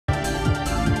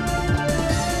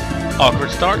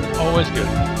Awkward start, always good.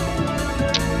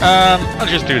 I'll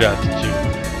just do that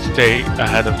to stay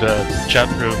ahead of the chat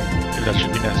room if that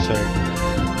should be necessary.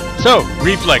 So,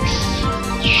 RefleX,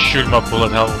 shoot 'em up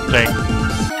bullet hell thing.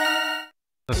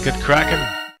 Let's get cracking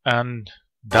and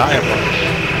die a bunch.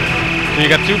 So you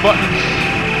got two buttons.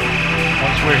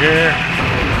 Once we're here,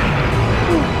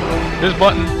 this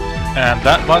button and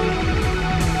that button.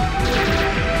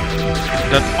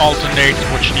 That alternates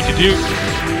what you need to do.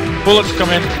 Bullets come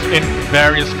in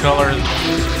various colors.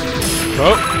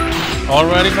 Oh,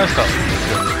 already messed up.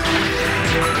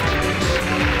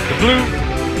 The blue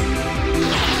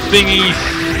thingies,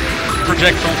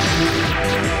 projectiles,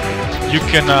 you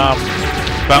can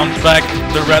bounce back.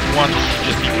 The red ones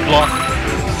just need to block.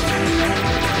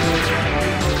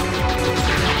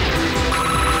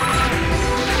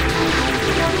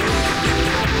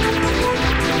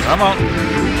 Come on.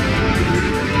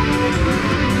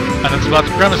 And it's about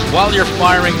the premise, while you're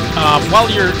firing, while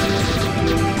you're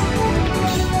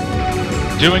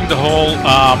doing the whole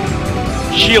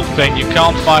shield thing, you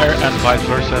can't fire and vice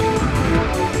versa.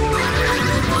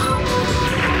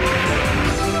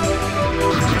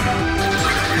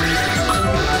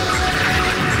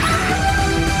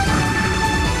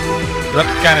 That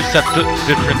kind of sets the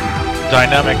different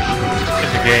dynamics in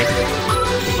the game,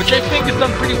 which I think is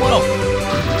done pretty well.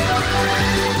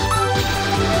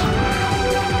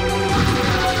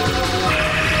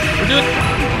 We're doing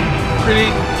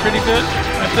pretty good,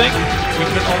 I think. We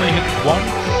can only hit one.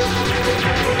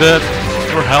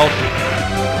 Your health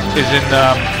is in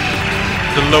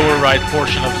the lower right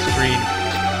portion of the screen.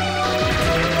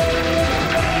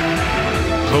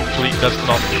 Hopefully that's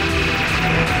not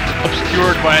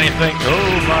obscured by anything.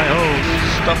 Oh my, oh,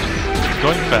 stuff's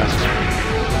going fast.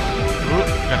 Ooh,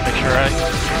 gotta make sure I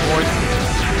avoid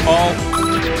all.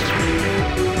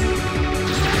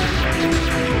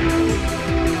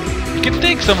 You can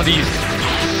take some of these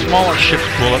smaller ship's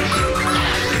bullets.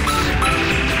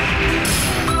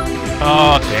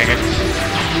 Oh, dang it.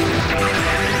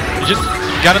 You just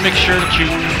gotta make sure that you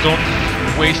don't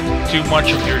waste too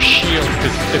much of your shield,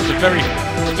 because it's a very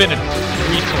finite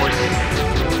resource.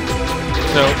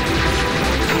 So,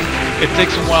 it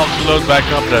takes a while to load back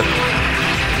up that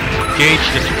gauge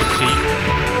that you can see,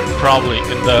 probably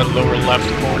in the lower left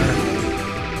corner.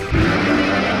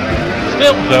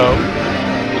 Still though,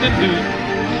 we didn't do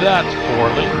that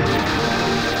poorly.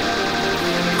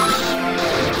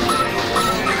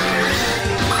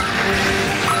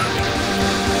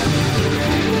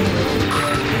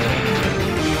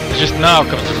 It's just now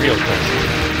comes the real test.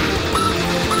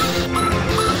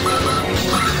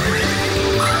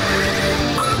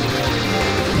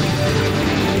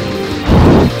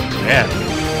 Man.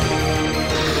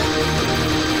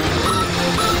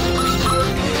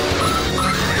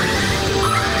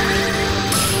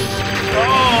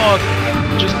 Oh,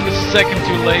 just a second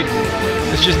too late.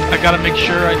 It's just, I gotta make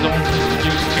sure I don't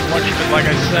use too much of it, like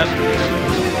I said.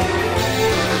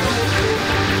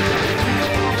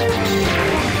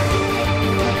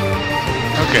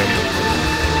 Okay.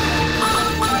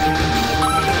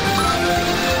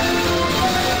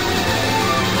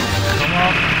 Come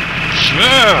on.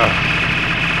 Yeah.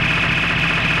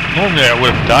 Normally I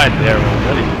would have died there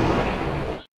already.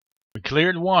 We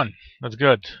cleared one. That's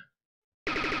good.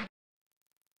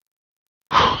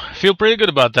 I feel pretty good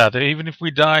about that. Even if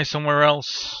we die somewhere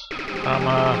else, I'm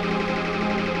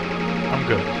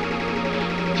good.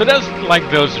 So that's like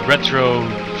those retro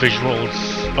visuals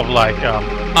of like,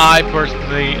 I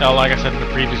personally, like I said in the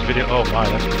previous video. Oh my,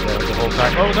 that's been there the whole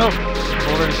time. Oh no, it's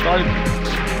already started.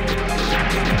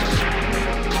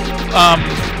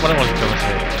 What I was gonna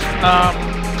say.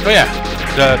 But yeah,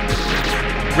 the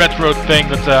retro thing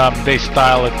that they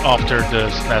style it after the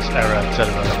SNES era,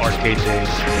 etc., the arcade days.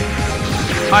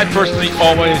 I personally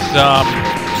always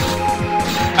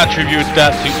attribute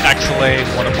that to Axelane,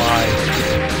 one of my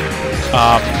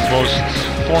most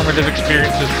formative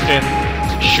experiences in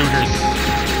shooters.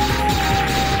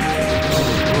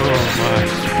 Oh my.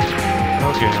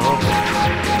 Okay, oh boy.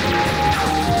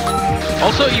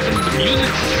 Also, even the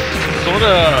music's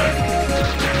sorta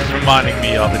reminding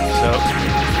me of it, so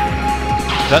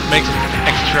that makes it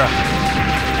extra.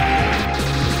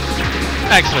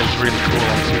 Actually, it's really cool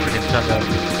on Super Nintendo.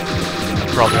 And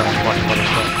probably on a bunch of other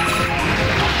stuff.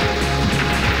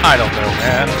 I don't know,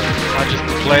 man. I just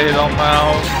played it on my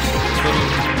little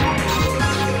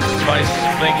device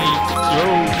thingy.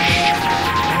 Oh,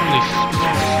 holy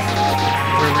smokes.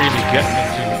 We're really getting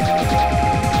into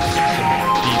some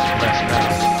deep mess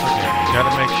now. Okay,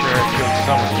 gotta make sure I kill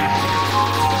some of these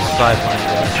sideline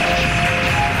guys.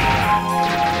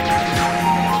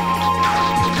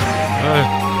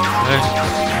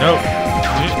 No.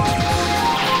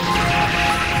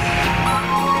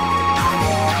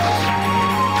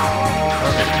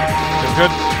 Okay. Still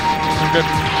good. Still good.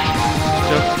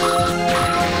 Still.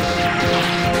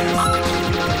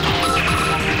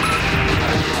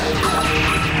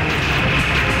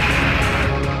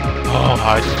 Oh,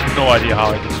 I have no idea how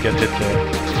I didn't get hit there.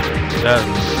 That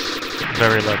is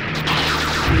very lucky.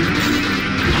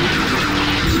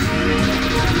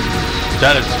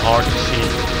 That is hard to see.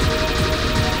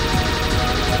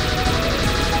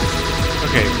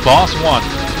 Okay, boss 1.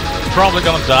 Probably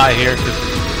gonna die here because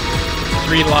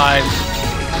 3 lives.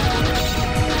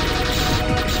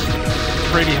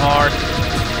 Pretty hard.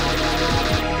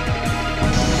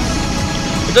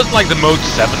 It does like the mode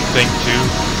 7 thing too.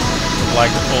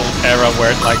 Like the old era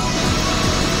where it like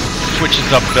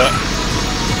switches up the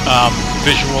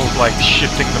visuals, like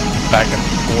shifting them back and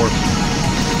forth,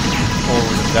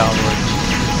 forward and downwards.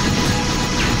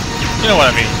 You know what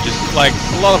I mean? Just like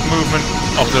a lot of movement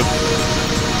of the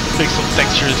pixel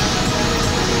textures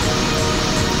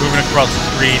moving across the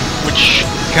screen, which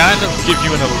kind of give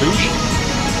you an illusion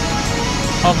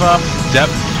of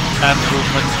depth and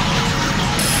movement.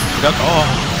 That, oh,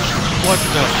 what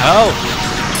the hell?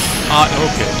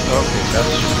 Okay,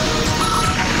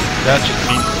 that just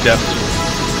means depth.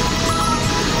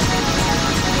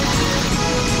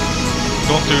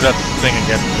 Don't do that thing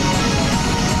again.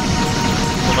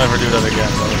 We'll never do that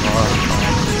again. That was hard.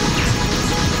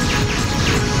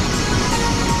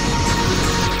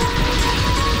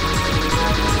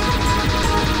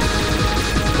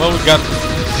 Well, we got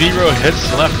 0 hits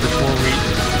left before we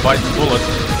bite the bullet.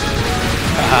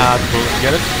 Bullet,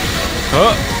 get it?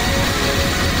 Huh?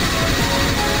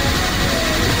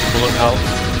 Bullet health.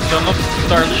 So I'm not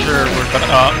entirely sure we're gonna.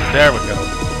 There we go.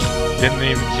 Didn't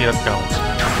even see that coming.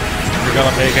 We're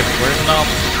gonna make it. Where's the knob?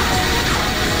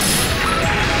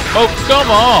 Oh, come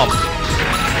on!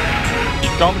 You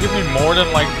can't give me more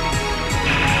than like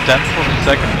 10 for a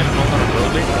second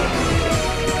invulnerability.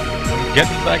 I'm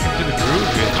getting back into the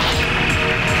groove here.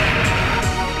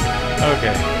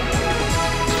 Okay.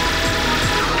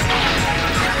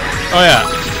 Oh yeah.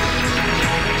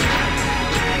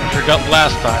 I forgot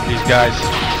last time these guys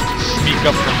sneak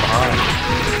up from behind.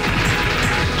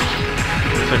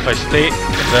 So if I stay in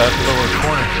the lower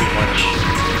corner too much,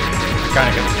 I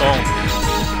kinda get owned.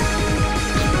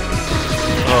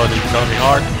 Oh, this is gonna be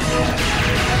hard.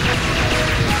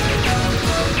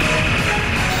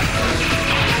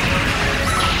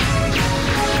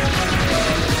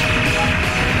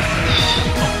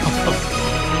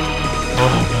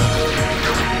 Oh man.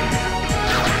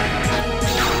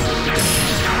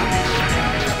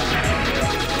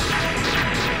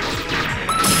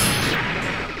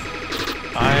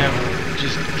 I am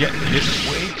just getting hit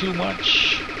way too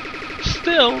much.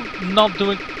 Still not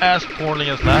doing as poorly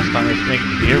as last time. I think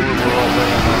here we were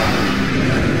already on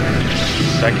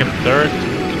second, third,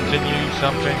 continue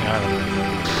something. I don't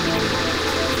know.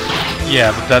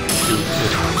 Yeah, but that's too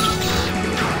good.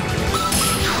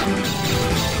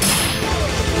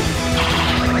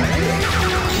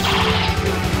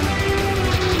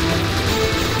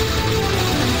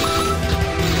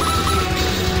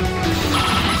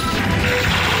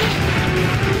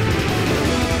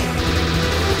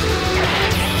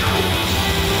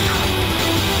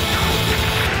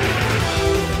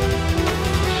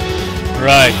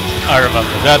 Right, I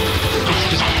remember that. It's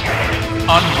just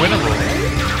unwinnable.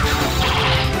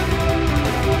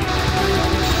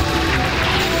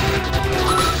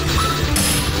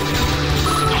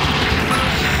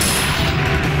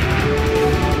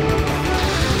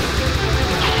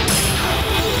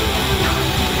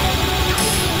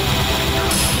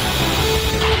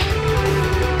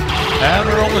 And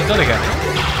we're almost dead again.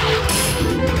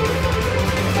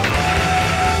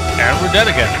 And we're dead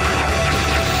again.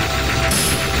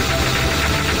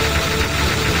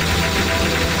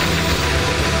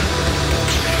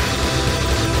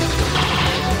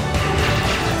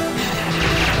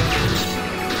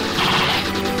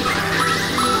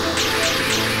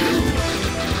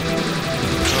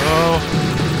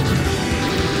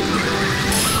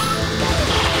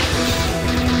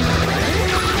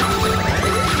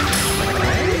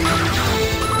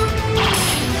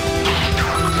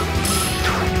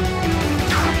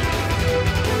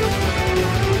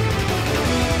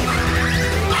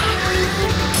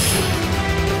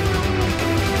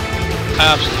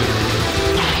 Absolutely.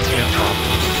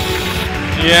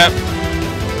 Yep.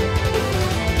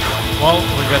 Well,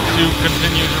 we got 2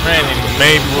 continues remaining.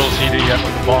 Maybe we'll see the end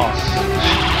of the boss.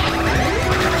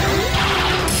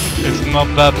 It's not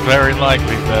that very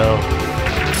likely though.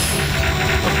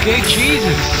 Okay,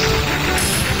 Jesus.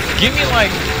 Give me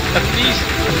like At least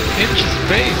an inch of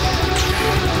space.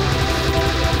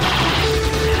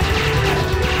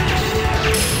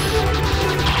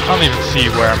 I don't even see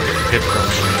where I'm getting hit from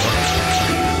anymore.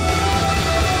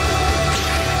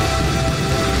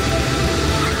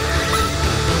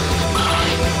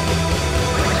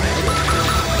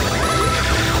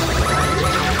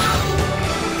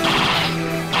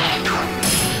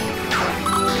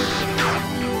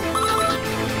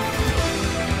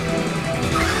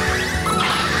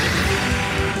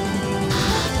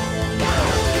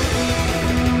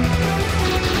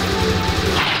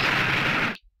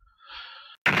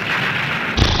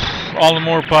 All the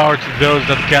more power to those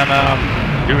that can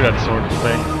do that sort of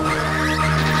thing.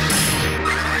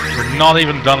 We're not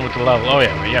even done with the level. Oh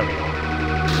yeah, we are.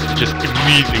 It just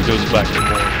immediately goes back to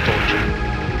more torture.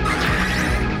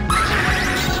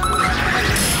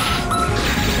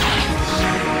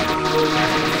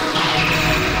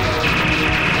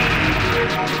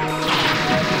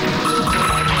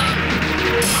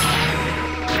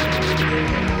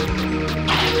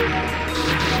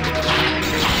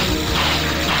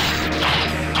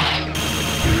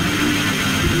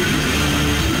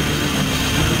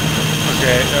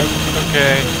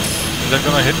 Okay. Is that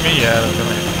gonna hit me? Yeah, that's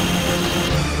gonna hit me.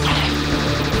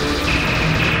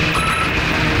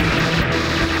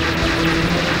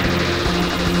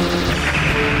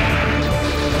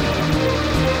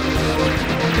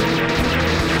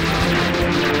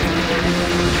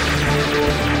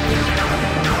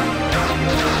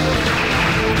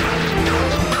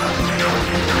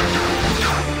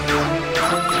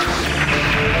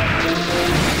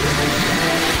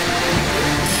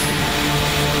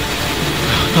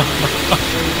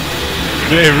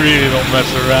 They really don't mess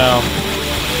around.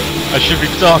 I should be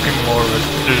talking more, but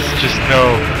there's just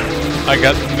I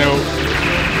got no,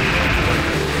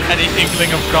 any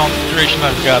inkling of concentration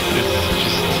I've got is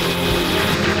just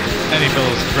any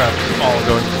little scrap all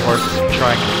going for it,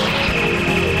 trying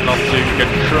not to get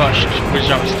crushed,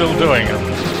 which I'm still doing.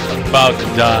 I'm about to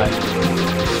die.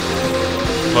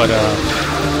 But I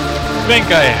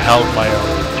think I held my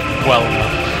own well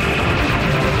enough.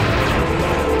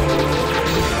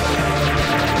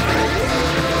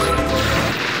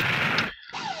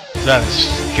 That is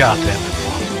goddamn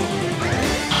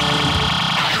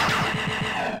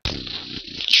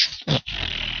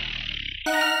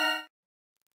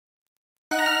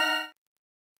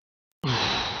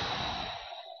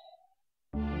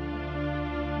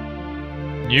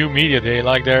New media, they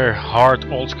like their hard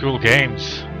old school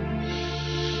games.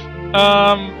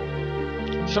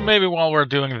 So maybe while we're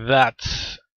doing that,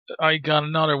 I got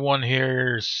another one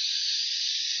here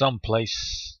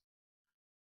someplace.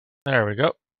 There we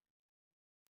go.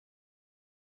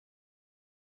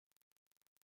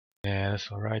 Yeah,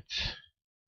 that's alright.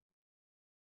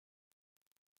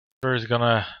 First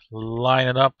gonna line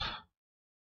it up.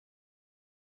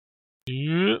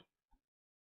 Yeah.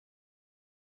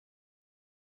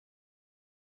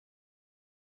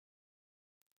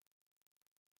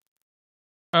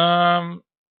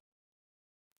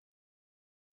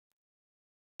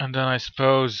 And then I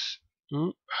suppose,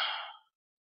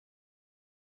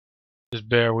 just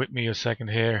bear with me a second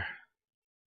here.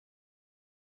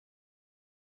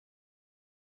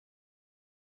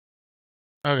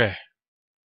 Okay.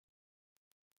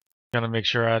 Gotta make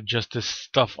sure I adjust this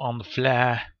stuff on the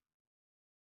fly.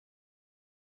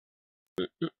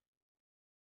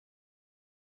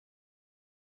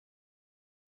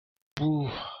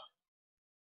 Ooh.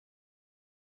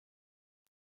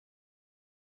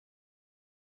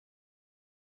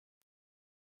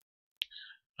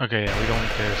 Okay, yeah, we don't need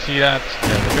to see that.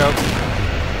 There we go.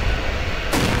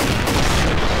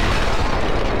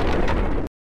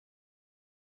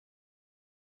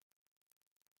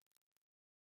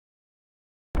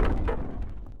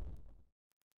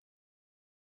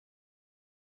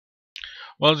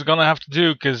 Well, it's gonna have to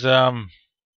do because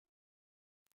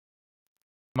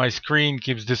my screen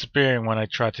keeps disappearing when I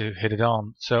try to hit it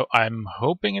on. So I'm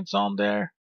hoping it's on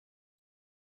there.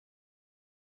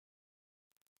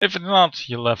 If it's not,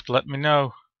 you'll have to let me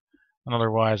know. And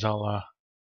otherwise, I'll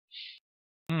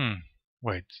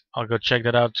wait. I'll go check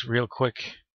that out real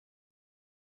quick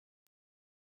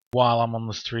while I'm on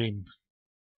the stream.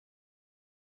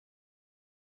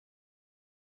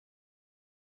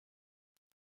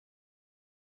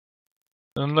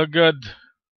 Doesn't look good.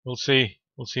 We'll see.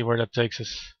 We'll see where that takes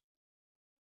us.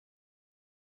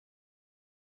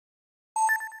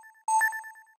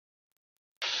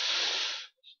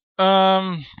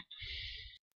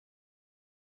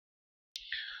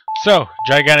 So,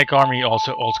 gigantic army,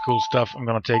 also old school stuff. I'm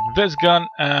gonna take this gun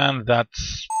and that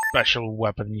special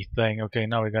weapon-y thing. Okay,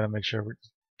 now we gotta make sure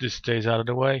this stays out of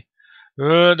the way.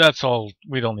 That's all.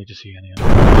 We don't need to see any of it.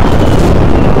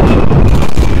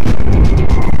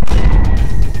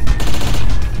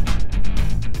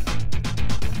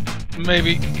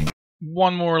 Maybe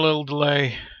one more little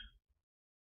delay.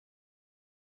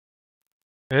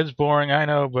 It's boring, I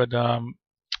know, but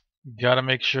gotta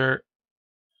make sure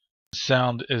the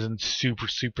sound isn't super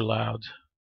loud.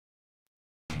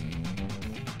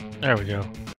 There we go.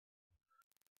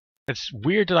 It's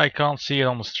weird that I can't see it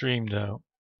on the stream though.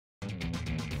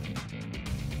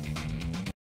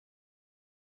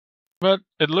 But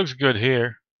it looks good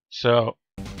here, so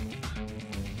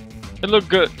it looked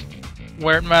good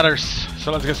where it matters.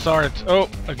 So let's get started. Oh,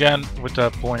 again with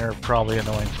the pointer, probably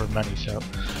annoying for many. So,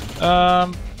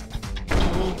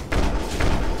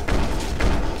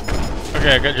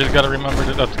 okay, I just gotta remember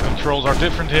that the controls are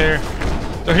different here.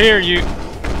 So here you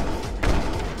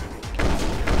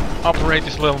operate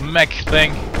this little mech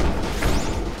thing.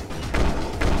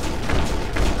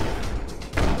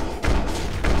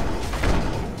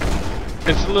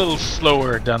 It's a little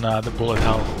slower than the bullet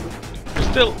hell. There's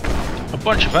still a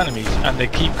bunch of enemies, and they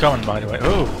keep coming, by the way.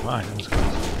 Oh, my, that was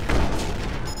close.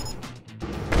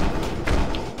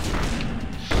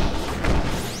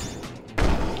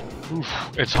 Oof,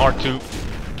 it's hard to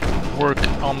work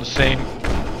on the same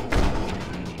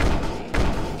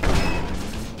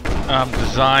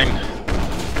design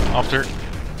after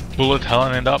bullet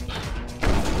helling it up.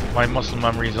 My muscle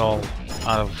memory is all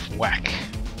out of whack.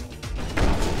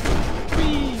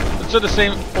 So the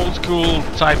same old school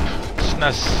type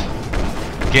SNES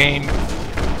game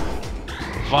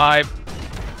vibe.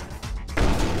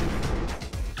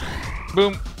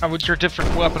 Boom! And with your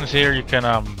different weapons here, you can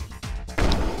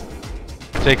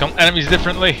take on enemies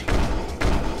differently.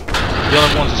 The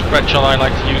other one's a spread shot I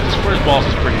like to use. This first boss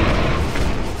is pretty easy.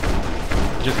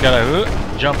 You just gotta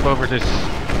jump over this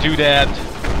doodad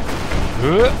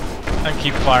and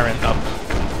keep firing up,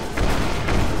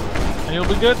 and you'll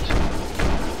be good.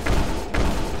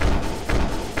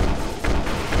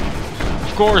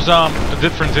 Of course, the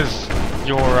difference is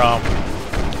your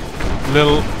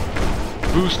little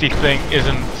boosty thing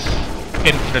isn't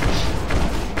infinite.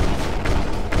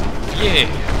 Yeah.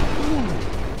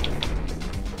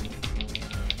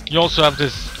 You also have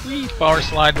this power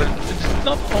slide, but it's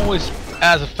not always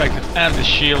as effective. And the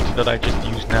shield that I just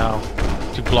used now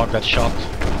to block that shot,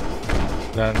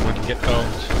 then wouldn't get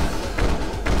owned.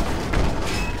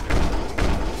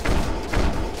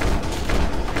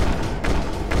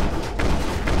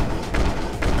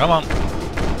 Come on,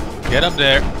 get up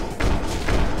there.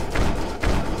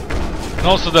 And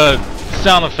also the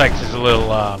sound effects is a little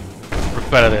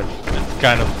repetitive. It's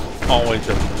kind of always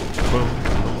a boom,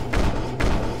 boom.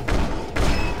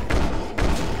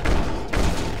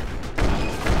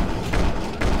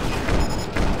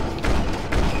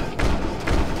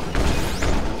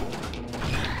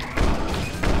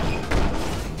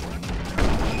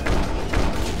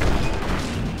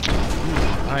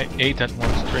 I ate that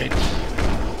one straight.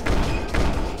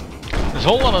 There's a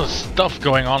whole lot of stuff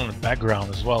going on in the background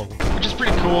as well, which is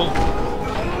pretty cool.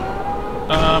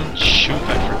 Shoot,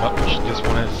 I forgot which this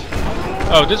one is.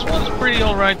 Oh, this one's pretty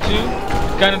alright too.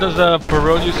 It kind of does a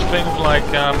Parodius thing of like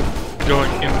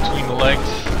going in between the legs.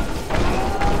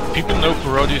 People know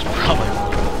Parodius probably.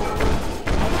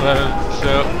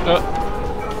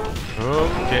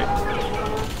 Okay.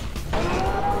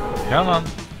 Come on.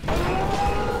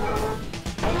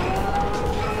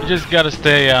 You just gotta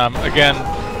stay, again,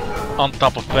 on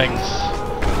top of things.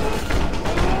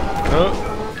 Oh.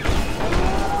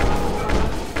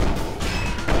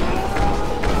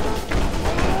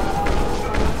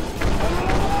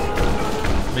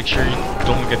 Make sure you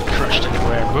don't get crushed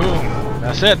anywhere. Boom!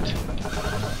 That's it!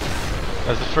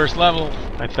 That's the first level,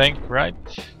 I think, right?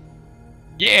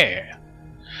 Yeah!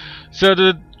 So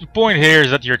the point here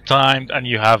is that you're timed and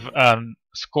you have a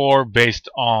score based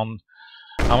on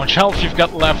how much health you've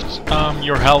got left.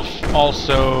 Your health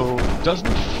also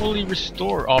doesn't fully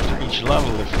restore after each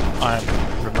level, if I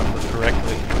remember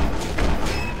correctly.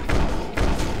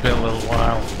 Been a little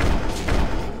while.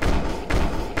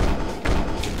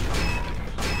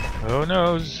 Who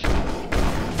knows?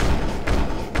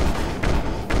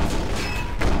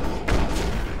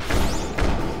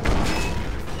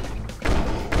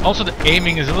 Also, the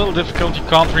aiming is a little difficult. You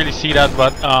can't really see that,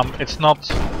 but it's not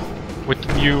with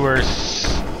the newer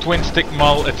twin stick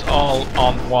model. It's all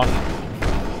on one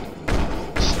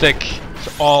stick.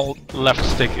 So all left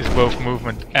stick is both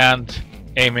movement and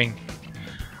aiming,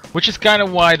 which is kind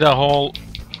of why the whole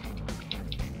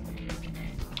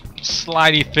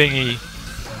slidey thingy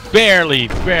barely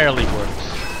works.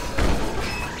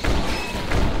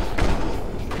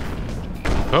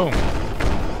 Boom.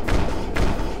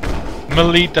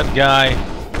 Melee that guy.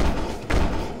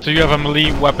 So you have a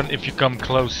melee weapon if you come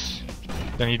close.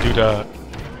 Then you do the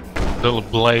little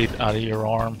blade out of your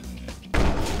arm.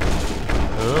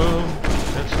 Oh,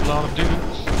 that's a lot of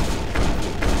dudes.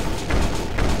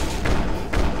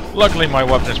 Luckily my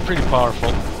weapon is pretty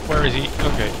powerful. Where is he?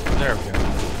 Okay, there we go.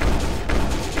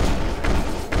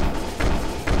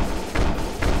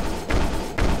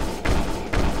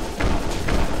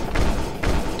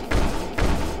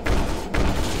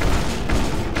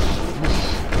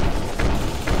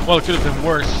 Well, it could have been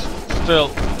worse. Still.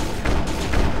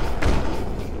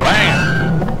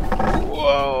 Bam!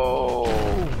 Whoa!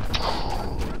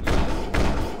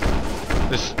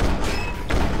 This,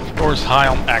 of course, high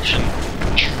on action.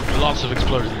 Lots of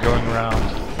explosions going around.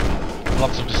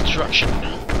 Lots of destruction.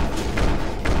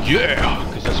 Yeah!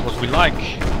 Because that's what we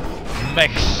like.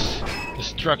 Mechs.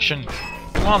 Destruction.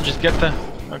 Come on, just get the...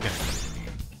 Okay.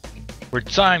 We're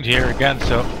timed here again,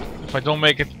 so if I don't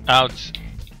make it out...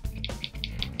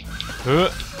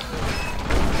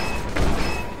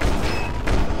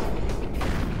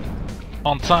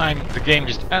 on time, the game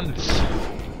just ends.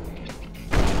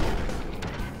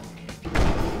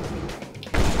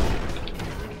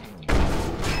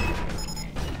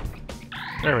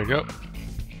 There we go.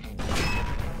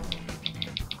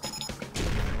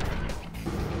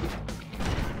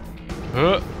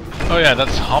 Oh yeah,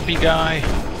 that's Hoppy guy.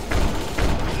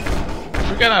 I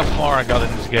forget how far I got in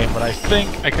this game, but I think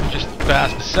I can just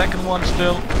pass the second one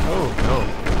still. Oh no.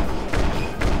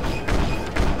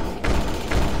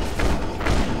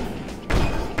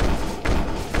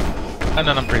 And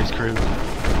then I'm pretty screwed.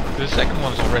 The second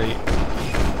one's already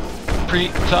pretty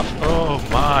tough. Oh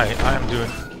my, I am doing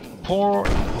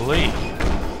poorly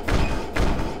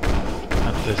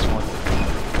at this one.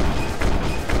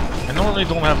 I normally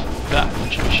don't have that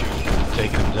much issue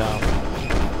taking him down.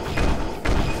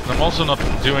 And I'm also not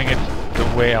doing it the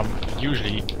way I'm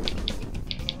usually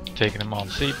taking him on.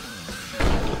 See,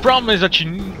 the problem is that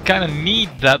you kind of need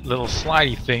that little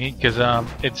slidey thingy because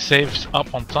it saves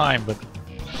up on time, but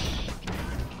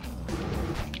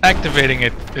activating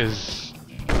it is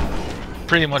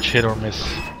pretty much hit or miss.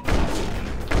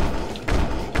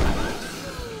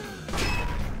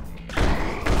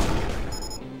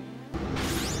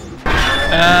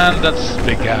 And that's the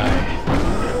big guy.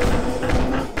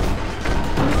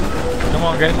 Come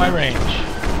on, get in my range.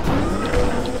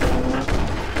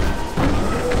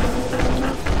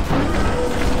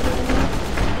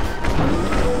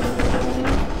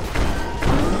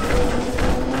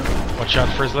 Watch out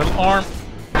for his little arm.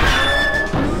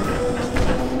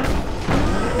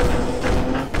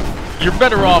 You're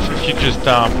better off if you just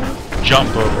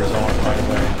jump over his arm, by the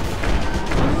way.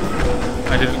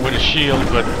 I did it with a shield,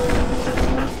 but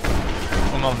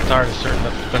I'm not entirely certain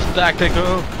that's the best tactic.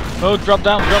 Oh, oh, drop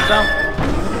down, drop down.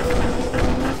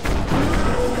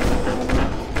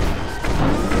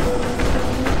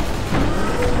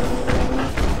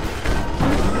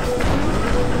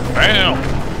 Bam!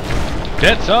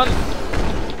 Dead, son.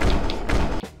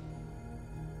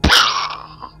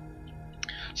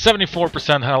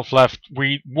 74% health left.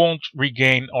 We won't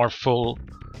regain our full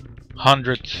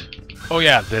 100. Oh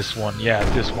yeah, this one. Yeah,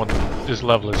 this one. This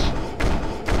level is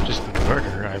just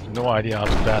murder. I have no idea how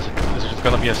to pass it. This is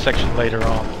gonna be a section later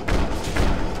on.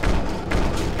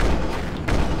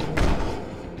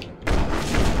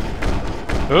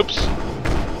 Oops.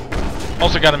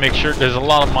 Also gotta make sure there's a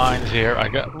lot of mines here. I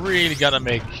really gotta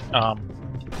make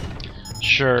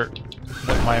sure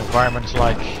what my environment's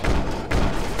like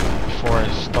before I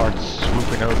start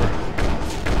swooping over.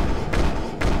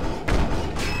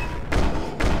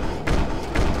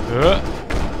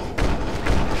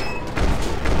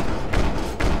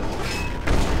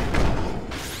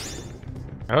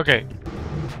 Okay.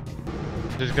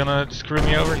 This is gonna screw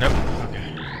me over? Nope.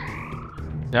 Okay.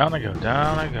 Down I go,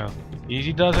 down I go.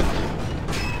 Easy does it.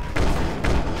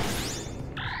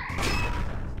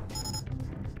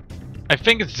 I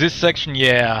think it's this section,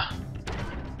 yeah.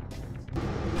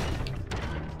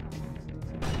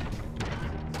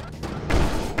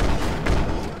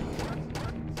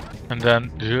 And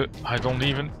then, I don't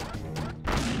even...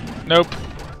 Nope.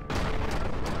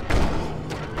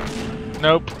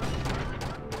 Nope.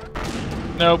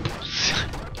 Nope.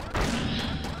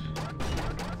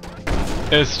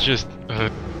 It's just a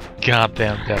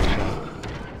goddamn death trap.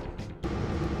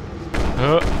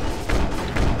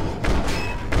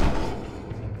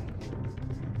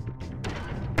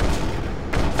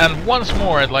 And once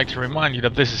more, I'd like to remind you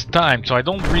that this is timed, so I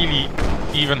don't really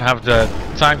even have the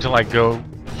time to like go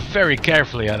very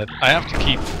carefully at it. I have to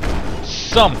keep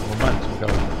some momentum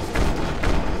going.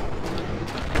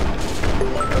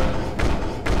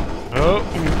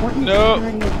 Important No.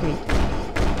 security update.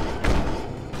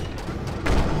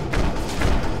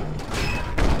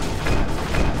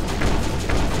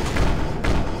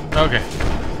 Okay.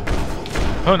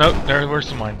 Oh no, there were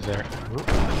some mines there.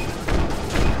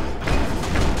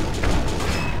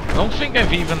 I don't think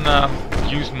I've even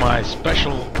used my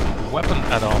special weapon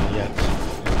add-on yet.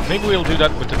 Maybe we'll do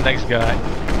that with the next guy.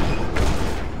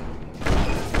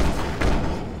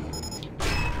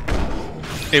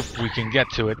 If we can get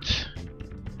to it.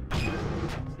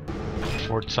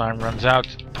 Before time runs out.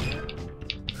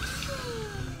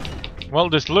 Well,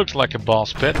 this looks like a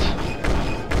boss pit.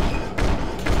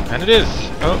 And it is!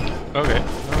 Oh, okay,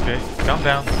 okay, calm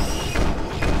down.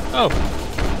 Oh,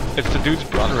 it's the dude's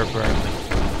brother apparently.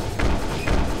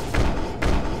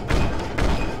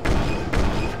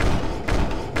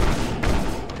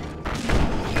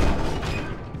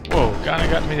 Whoa, kinda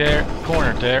got me there,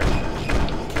 cornered there.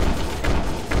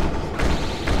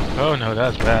 Oh no,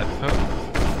 that's bad. Oh.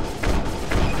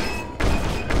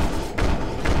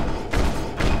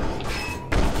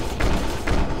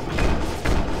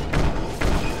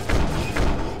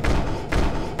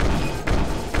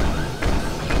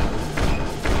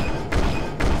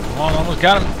 Almost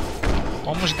got him.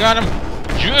 Almost got him.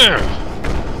 Yeah.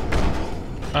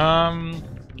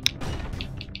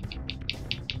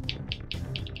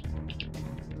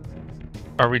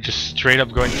 Are we just straight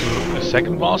up going to a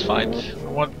second boss fight?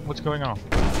 Or what's going on?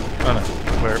 Oh no,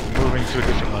 we're moving to a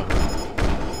different level.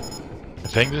 I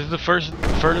think this is the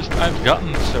furthest I've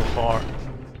gotten so far.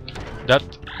 That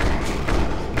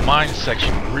mine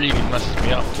section really messes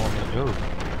me up for me. Ooh.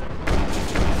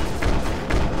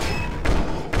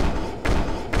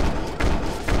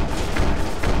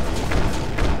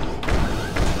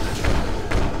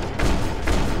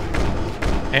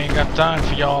 Ain't got time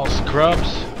for y'all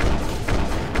scrubs.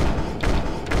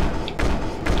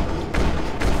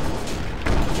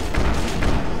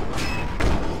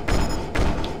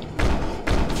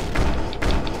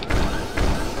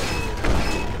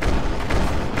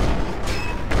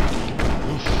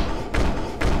 Oof.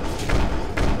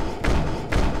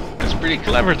 It's pretty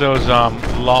clever, those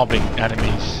lobbing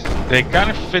enemies. They kind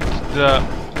of fit the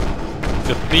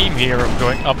theme here of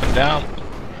going up and down.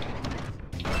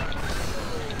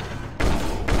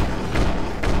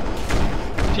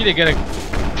 See, they get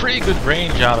a pretty good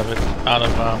range out of it, out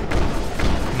of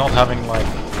not having like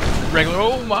regular.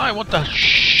 Oh my! What the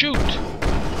shoot!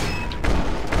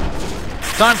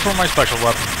 Time for my special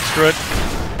weapon. Screw it.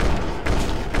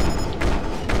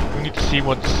 We need to see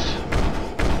what's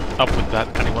up with that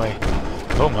anyway.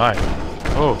 Oh my!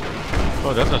 Oh,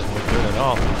 oh, that doesn't look good at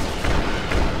all.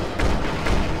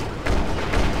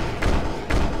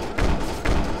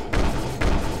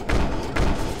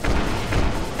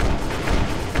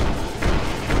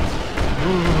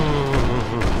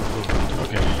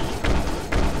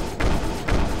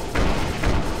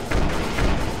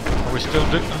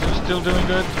 Still doing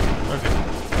good? Okay.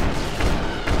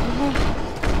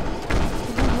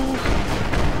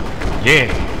 Yeah!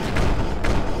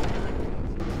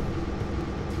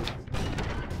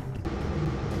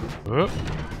 Oh,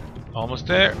 almost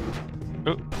there.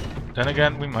 Oh, then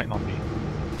again, we might not be.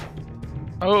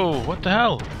 Oh, what the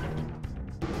hell?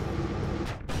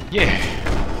 Yeah!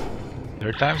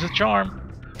 Third time's a charm.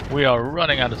 We are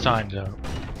running out of time though.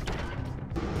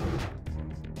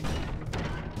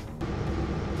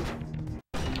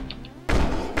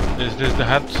 Is this the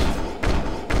hut?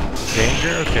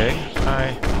 Danger? Okay.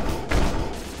 Hi.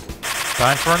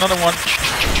 Time for another one.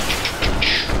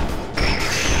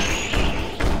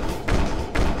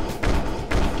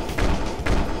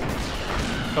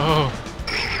 Oh.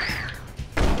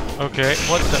 Okay.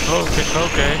 What the? Okay.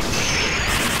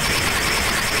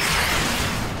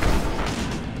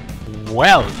 Okay.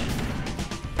 Well.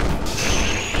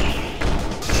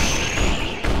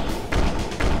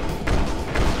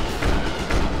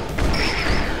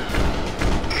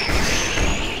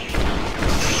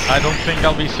 I don't think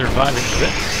I'll be surviving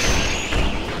this.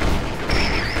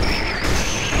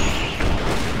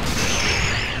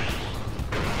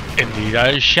 Indeed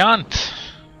I shan't.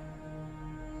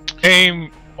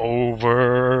 Game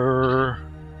over.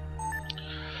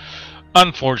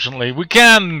 Unfortunately, we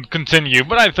can continue,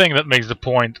 but I think that makes the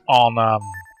point on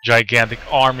gigantic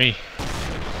army.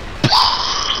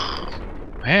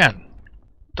 Man,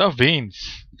 tough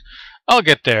beans. I'll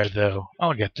get there though.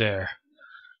 I'll get there.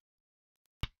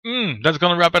 That's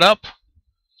gonna wrap it up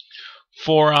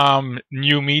for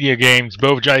new media games.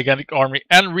 Both Gigantic Army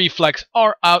and RefleX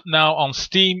are out now on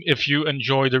Steam if you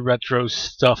enjoy the retro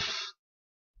stuff.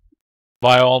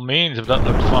 By all means, if that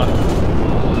looked fun.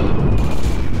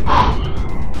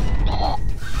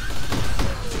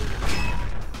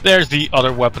 There's the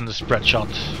other weapon, the spread shot.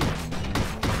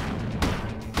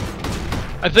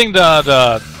 I think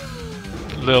the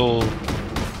little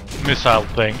missile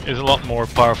thing is a lot more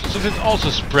powerful since it also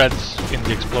spreads in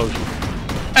the explosion.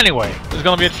 Anyway, that's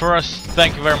gonna be it for us.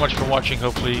 Thank you very much for watching.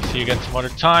 Hopefully see you again some other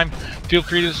time. Feel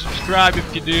free to subscribe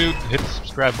if you do. Hit the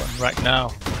subscribe button right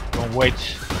now. Don't wait.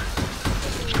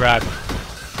 Subscribe.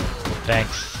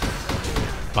 Thanks.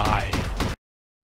 Bye.